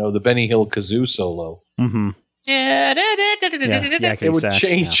 I don't know, the Benny Hill kazoo solo, it would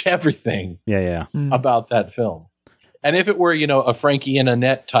change everything about that film. And if it were, a Frankie and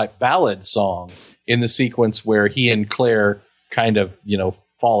Annette type ballad song in the sequence where he and Claire kind of,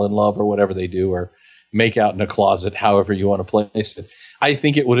 fall in love or whatever they do, or make out in a closet, however you want to place it, I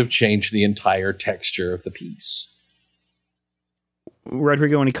think it would have changed the entire texture of the piece.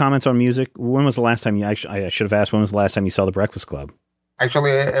 Rodrigo, any comments on music? When was the last time I should have asked, when was the last time you saw The Breakfast Club?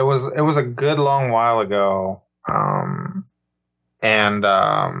 Actually, it was a good long while ago. I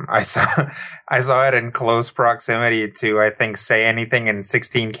saw it in close proximity to, I think, Say Anything and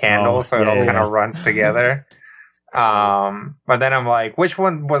 16 Candles, so it all kind of runs together. But then I'm like, which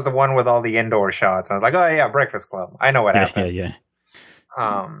one was the one with all the indoor shots? I was like, oh yeah, Breakfast Club. I know what happened. Yeah.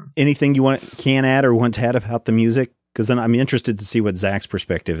 Anything you can add or want to add about the music? Because then I'm interested to see what Zach's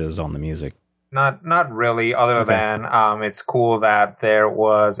perspective is on the music. Not really, other than it's cool that there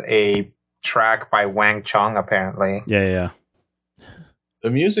was a track by Wang Chung, apparently. Yeah. The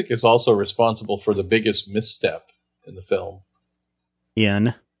music is also responsible for the biggest misstep in the film.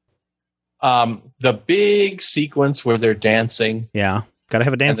 The big sequence where they're dancing. Yeah. Got to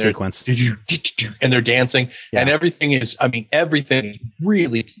have a dance sequence. And they're dancing. Yeah. And everything is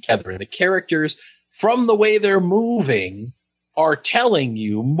really together. And the characters, from the way they're moving, are telling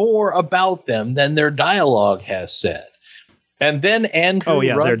you more about them than their dialogue has said. And then Andrew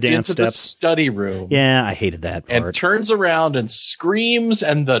runs into the study room. Yeah, I hated that part. And turns around and screams,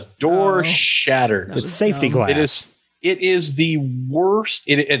 and the door shatters. It's safety glass. It is the worst.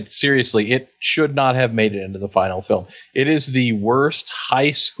 Seriously, it should not have made it into the final film. It is the worst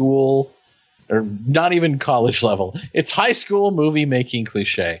high school, or not even college level. It's high school movie making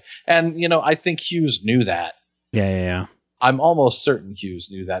cliche. And, I think Hughes knew that. Yeah. I'm almost certain Hughes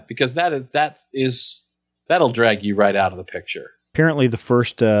knew that, because that'll drag you right out of the picture. Apparently the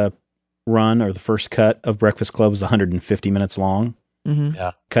first run, or the first cut of Breakfast Club, is 150 minutes long. Mm-hmm.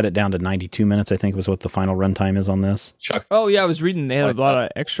 Yeah. Cut it down to 92 minutes, I think, was what the final runtime is on this. Chuck. Oh, yeah, I was reading they had a lot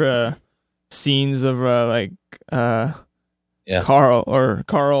of extra scenes of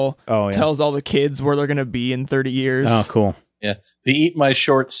Carl tells all the kids where they're going to be in 30 years. Oh, cool. Yeah. The Eat My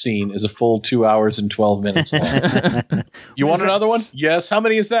Shorts scene is a full 2 hours and 12 minutes long. You want another one? Yes. How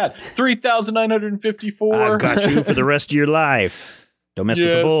many is that? 3,954. I've got you for the rest of your life. Don't mess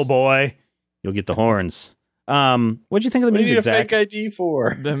with the bull, boy. You'll get the horns. What'd you think of the music, Zach? What do you need a fake ID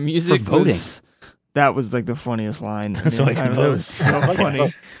for? The music for voting. That was like the funniest line. So I can vote. That was so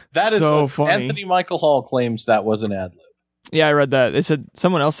funny. That is so funny. Anthony Michael Hall claims that was an ad lib. Yeah, I read that. They said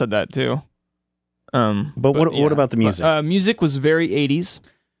someone else said that too. But what about the music? Music was very 80s.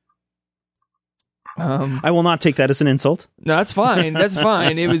 I will not take that as an insult. No, that's fine. That's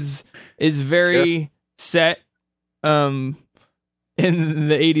fine. Is very set in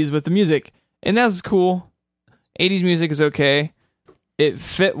the 80s with the music. And that's cool. 80s music is okay. It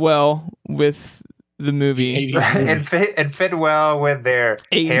fit well with the movie. It fit well with their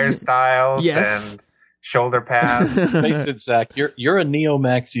hairstyles and shoulder pads. Face it, Zach, you're a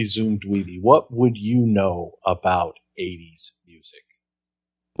neo-maxi Zoom dweeby. What would you know about 80s music?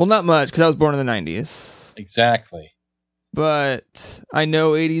 Well, not much, because I was born in the 90s. Exactly. but I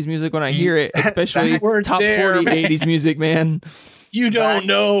know 80s music when I hear it, especially Zach, we're top there, 40 man. 80s music, man. You don't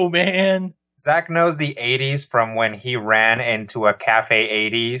know, man. Zach knows the 80s from when he ran into a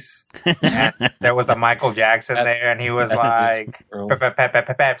Cafe 80s. And there was a Michael Jackson there, and he was like,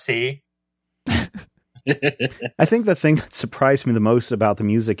 Pepsi. I think the thing that surprised me the most about the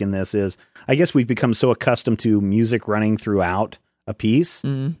music in this is, I guess we've become so accustomed to music running throughout a piece.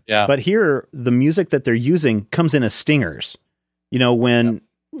 Mm. Yeah. But here, the music that they're using comes in as stingers. You know, when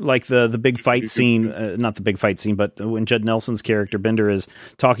like the big fight scene, not the big fight scene, but when Judd Nelson's character Bender is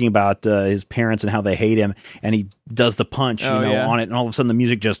talking about his parents and how they hate him, and he does the punch, on it, and all of a sudden the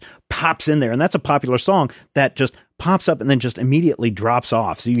music just pops in there, and that's a popular song that just pops up and then just immediately drops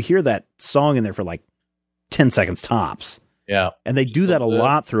off. So you hear that song in there for like 10 seconds tops. Yeah. And they do that a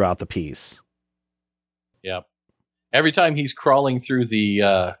lot throughout the piece. Yeah. Every time he's crawling through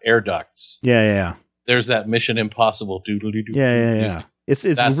the air ducts, Yeah. there's that Mission Impossible doodly-doo. Yeah. It's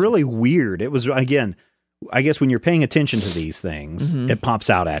really weird. It was, again, I guess when you're paying attention to these things, it pops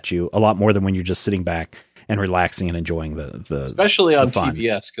out at you a lot more than when you're just sitting back and relaxing and enjoying the especially on fun.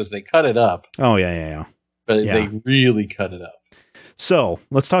 TBS, because they cut it up. Oh, yeah. But Yeah. they really cut it up. So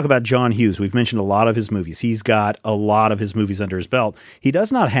let's talk about John Hughes. We've mentioned a lot of his movies. He's got a lot of his movies under his belt. He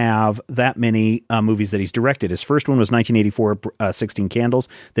does not have that many movies that he's directed. His first one was 1984, 16 Candles,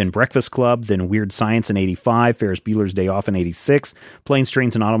 then Breakfast Club, then Weird Science in 85, Ferris Bueller's Day Off in 86, Planes,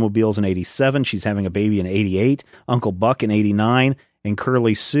 Trains, and Automobiles in 87, She's Having a Baby in 88, Uncle Buck in 89, and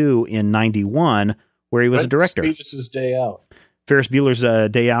Curly Sue in 91, where he was a director. Beavis' Day Out. Ferris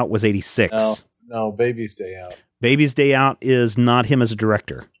Bueller's Day Out was 86. No, Baby's Day Out. Baby's Day Out is not him as a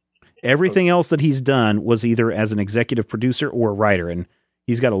director. Everything else that he's done was either as an executive producer or a writer, and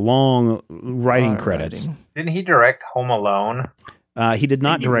he's got a long writing credits. Didn't he direct Home Alone? He did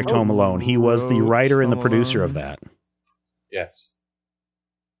not direct Home Alone. He was the writer and the producer of that. Yes.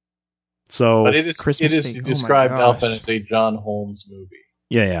 So, But it is Christmas it is thing. Oh my described gosh. often as a John Holmes movie.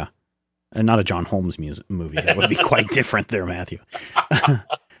 yeah. And not a John Holmes movie. That would be quite different there, Matthew.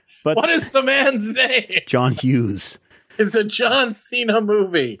 But What is the man's name? John Hughes. It's a John Cena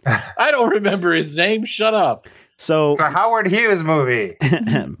movie. I don't remember his name. Shut up. So, It's a Howard Hughes movie.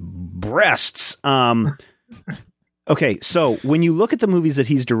 breasts. Okay, so when you look at the movies that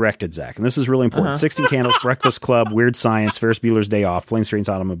he's directed, Zach, and this is really important: 16 Candles, Breakfast Club, Weird Science, Ferris Bueller's Day Off, Planes, Trains,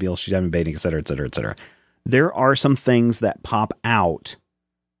 Automobiles, She's Having a Baby, et cetera, et cetera, et cetera. There are some things that pop out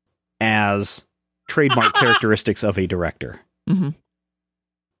as trademark characteristics of a director. Mm-hmm.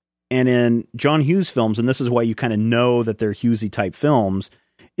 And in John Hughes films, and this is why you kind of know that they're Hughesy type films,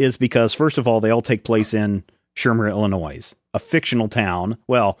 is because, first of all, they all take place in Shermer, Illinois, a fictional town.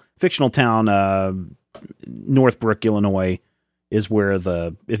 Well, Northbrook, Illinois is where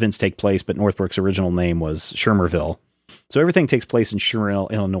the events take place, but Northbrook's original name was Shermerville. So everything takes place in Shermer,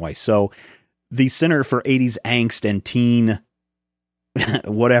 Illinois. So the center for 80s angst and teen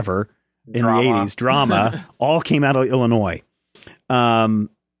whatever in Drama. the 80s, drama, all came out of Illinois.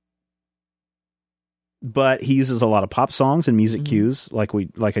 But he uses a lot of pop songs and music cues, like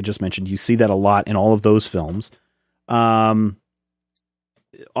I just mentioned. You see that a lot in all of those films.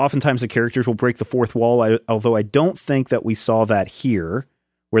 Oftentimes the characters will break the fourth wall, although I don't think that we saw that here,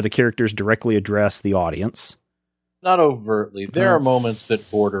 where the characters directly address the audience. Not overtly. There are moments that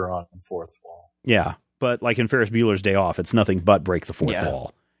border on fourth wall. Yeah, but like in Ferris Bueller's Day Off, it's nothing but break the fourth Yeah.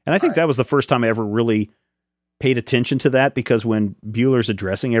 wall. And I think that was the first time I ever really paid attention to that, because when Bueller's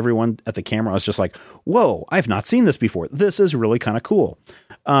addressing everyone at the camera, I was just like, whoa, I've not seen this before. This is really kind of cool.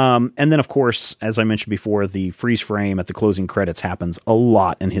 And then, of course, as I mentioned before, the freeze frame at the closing credits happens a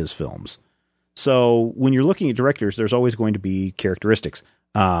lot in his films. So when you're looking at directors, there's always going to be characteristics.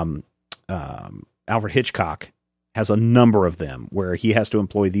 Alfred Hitchcock has a number of them where he has to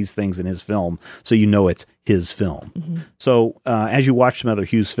employ these things in his film, so you know it's his film. Mm-hmm. So as you watch some other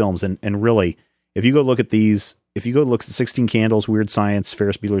Hughes films, and really, if you go look at these, if you go look at 16 Candles, Weird Science,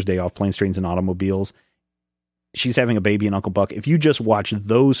 Ferris Bueller's Day Off, Planes, Trains, and Automobiles, She's Having a Baby, and Uncle Buck, if you just watch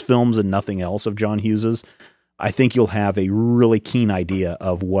those films and nothing else of John Hughes's, I think you'll have a really keen idea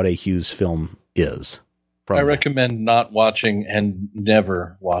of what a Hughes film is. I recommend not watching and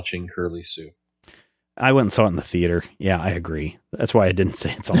never watching Curly Sue. I went and saw it in the theater. Yeah, I agree. That's why I didn't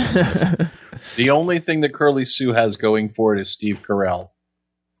say it's on the list. The only thing that Curly Sue has going for it is Steve Carell,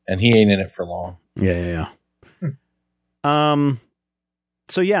 and he ain't in it for long. Yeah.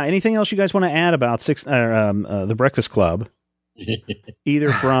 So yeah, anything else you guys want to add about the Breakfast Club?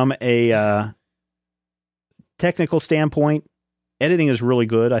 Either from a technical standpoint, editing is really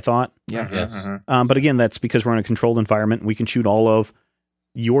good, I thought. Yeah. Yes. Mhm. But again, that's because we're in a controlled environment and we can shoot all of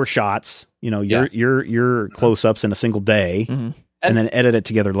your shots, your close-ups in a single day, Mhm. and then edit it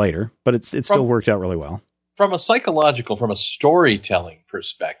together later. But it still worked out really well. From a storytelling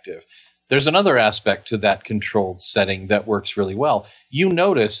perspective, there's another aspect to that controlled setting that works really well. You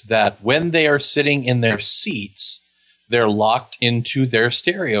notice that when they are sitting in their seats, they're locked into their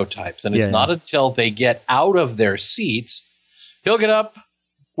stereotypes. And it's not until they get out of their seats, he'll get up,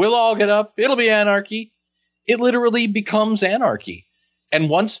 we'll all get up, it'll be anarchy. It literally becomes anarchy. And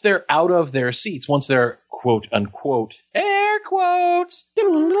once they're out of their seats, once they're quote unquote, air quotes,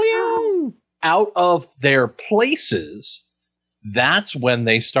 out of their places, that's when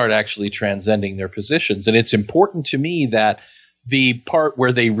they start actually transcending their positions. And it's important to me that the part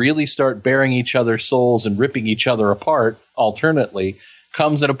where they really start bearing each other's souls and ripping each other apart alternately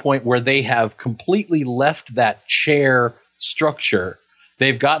comes at a point where they have completely left that chair structure.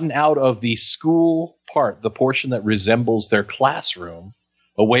 They've gotten out of the school part, the portion that resembles their classroom,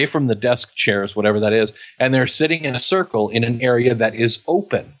 away from the desk chairs, whatever that is, and they're sitting in a circle in an area that is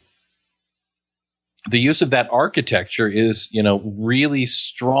open. The use of that architecture is, really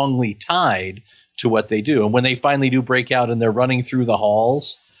strongly tied to what they do. And when they finally do break out and they're running through the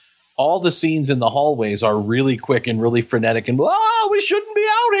halls, all the scenes in the hallways are really quick and really frenetic and, we shouldn't be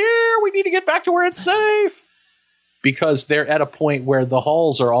out here. We need to get back to where it's safe. Because they're at a point where the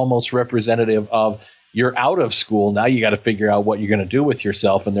halls are almost representative of you're out of school. Now you got to figure out what you're going to do with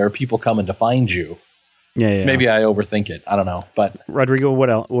yourself. And there are people coming to find you. Yeah. Maybe I overthink it. I don't know. But Rodrigo, what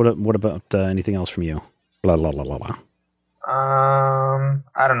else? What about anything else from you? Blah, blah, blah, blah, blah.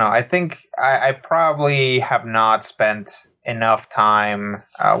 I don't know. I think I probably have not spent enough time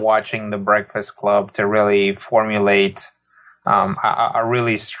watching The Breakfast Club to really formulate a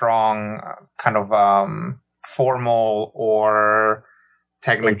really strong kind of formal or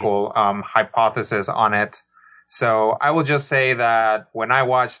technical hypothesis on it. So I will just say that when I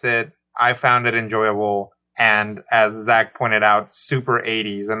watched it, I found it enjoyable. And as Zach pointed out, super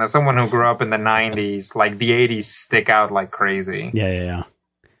 80s. And as someone who grew up in the 90s, like the 80s stick out like crazy. Yeah.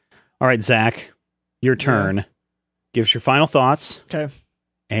 All right, Zach, your turn. Yeah. Give us your final thoughts. Okay.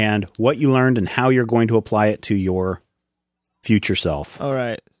 And what you learned and how you're going to apply it to your future self. All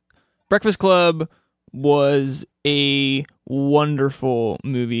right. Breakfast Club was a wonderful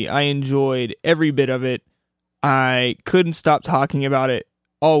movie. I enjoyed every bit of it. I couldn't stop talking about it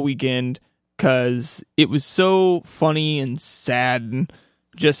all weekend because it was so funny and sad and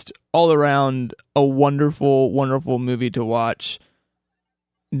just all around a wonderful, wonderful movie to watch.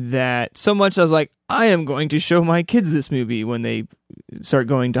 That so much I was like, I am going to show my kids this movie when they start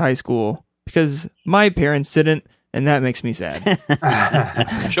going to high school because my parents didn't, and that makes me sad.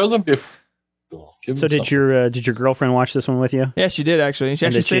 Show them before. So did your girlfriend watch this one with you? Yeah, she did actually. She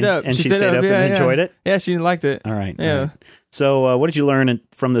actually stayed up. And she stayed up and enjoyed it? Yeah, she liked it. All right. Yeah. All right. So what did you learn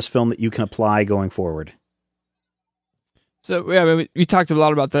from this film that you can apply going forward? So yeah, we talked a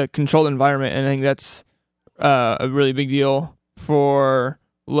lot about the controlled environment, and I think that's a really big deal for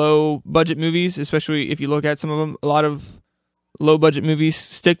low budget movies, especially if you look at some of them. A lot of low budget movies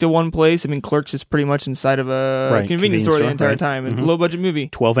stick to one place. I mean, Clerks is pretty much inside of a convenience store the entire time. And low budget movie.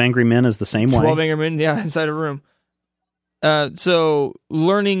 12 Angry Men is the same way. 12 Angry Men, yeah, inside a room. So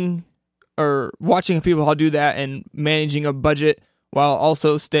learning or watching people how do that and managing a budget while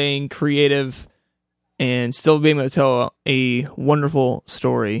also staying creative and still being able to tell a wonderful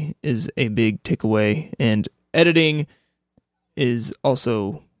story is a big takeaway. And editing is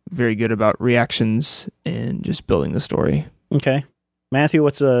also very good about reactions and just building the story. Okay. Matthew,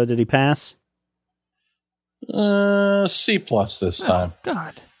 did he pass? C+ this time. Oh,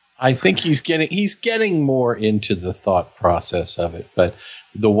 God. I think he's getting more into the thought process of it. But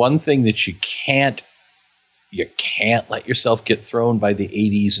the one thing that you can't let yourself get thrown by the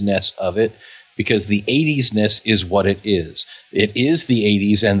 80s-ness of it, because the 80s-ness is what it is. It is the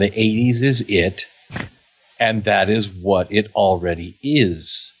 80s, and the 80s is it, and that is what it already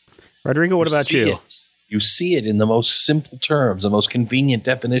is. Rodrigo, what about you? You see it in the most simple terms, the most convenient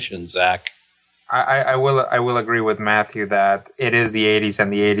definition, Zach. I will agree with Matthew that it is the 80s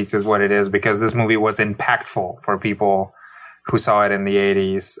and the 80s is what it is because this movie was impactful for people who saw it in the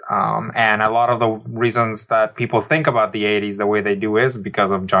 80s. And a lot of the reasons that people think about the 80s the way they do is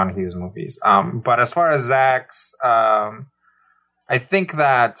because of John Hughes movies. But as far as Zach's, I think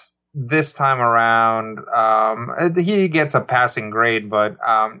that this time around, he gets a passing grade, but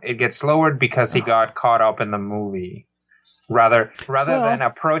it gets lowered because he got caught up in the movie. Rather than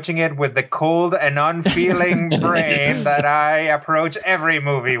approaching it with the cold and unfeeling brain that I approach every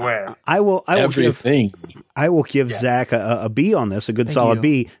movie with. I will give Yes. Zach a B on this, a good Thank solid you.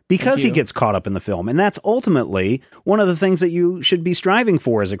 B, because Thank he you. gets caught up in the film. And that's ultimately one of the things that you should be striving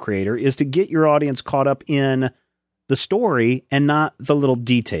for as a creator, is to get your audience caught up in the story and not the little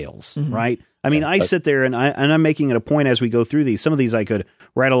details, right? I mean, I sit there and I'm making it a point as we go through these. Some of these I could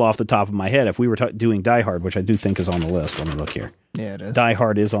rattle off the top of my head. If we were doing Die Hard, which I do think is on the list. Let me look here. Yeah, it is. Die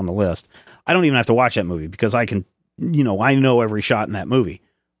Hard is on the list. I don't even have to watch that movie because I can, I know every shot in that movie.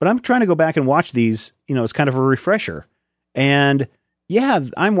 But I'm trying to go back and watch these, as kind of a refresher. And yeah,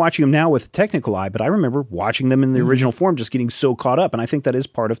 I'm watching them now with a technical eye, but I remember watching them in the original form, just getting so caught up. And I think that is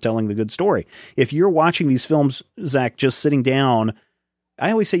part of telling the good story. If you're watching these films, Zach, just sitting down,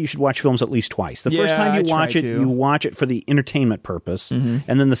 I always say you should watch films at least twice. The first Yeah, time I you try watch it, to. you watch it for the entertainment purpose. And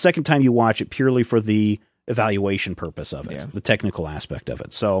then the second time you watch it purely for the evaluation purpose of it, the technical aspect of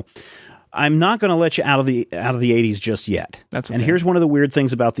it. So I'm not going to let you out of the 80s just yet. That's And okay. here's one of the weird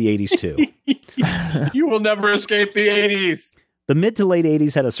things about the 80s too. You will never escape the 80s. The mid to late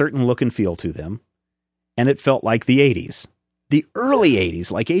 80s had a certain look and feel to them, and it felt like the 80s. The early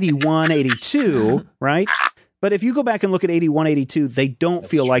 80s, like 81, 82, right? But if you go back and look at 81, 82, they don't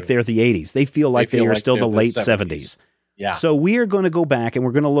feel like they're the 80s. They feel like they are still the late 70s. Yeah. So we are going to go back and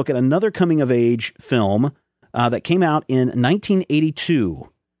we're going to look at another coming-of-age film that came out in 1982.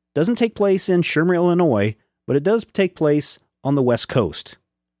 Doesn't take place in Shermer, Illinois, but it does take place on the West Coast.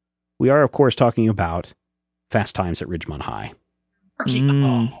 We are, of course, talking about Fast Times at Ridgemont High.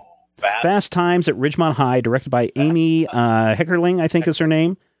 Fast Times at Ridgemont High, directed by Amy Heckerling, I think is her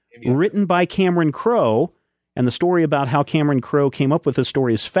name. Written by Cameron Crowe. And the story about how Cameron Crowe came up with this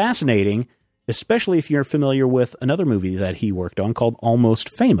story is fascinating, especially if you're familiar with another movie that he worked on called Almost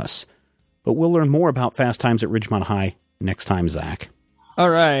Famous. But we'll learn more about Fast Times at Ridgemont High next time, Zach. All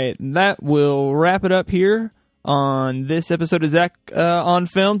right, that will wrap it up here on this episode of Zach on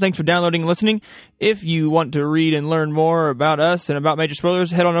Film. Thanks for downloading and listening. If you want to read and learn more about us and about Major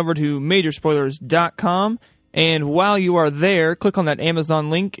Spoilers, head on over to majorspoilers.com. And while you are there, click on that Amazon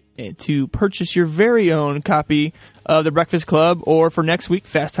link to purchase your very own copy of The Breakfast Club, or for next week,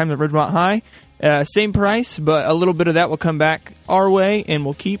 Fast Times at Ridgemont High. Same price, but a little bit of that will come back our way, and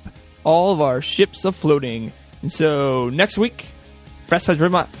we'll keep all of our ships afloating. And so next week, Fast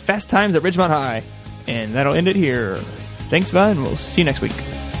Times at Ridgemont High. And that'll end it here. Thanks, bye, and we'll see you next week.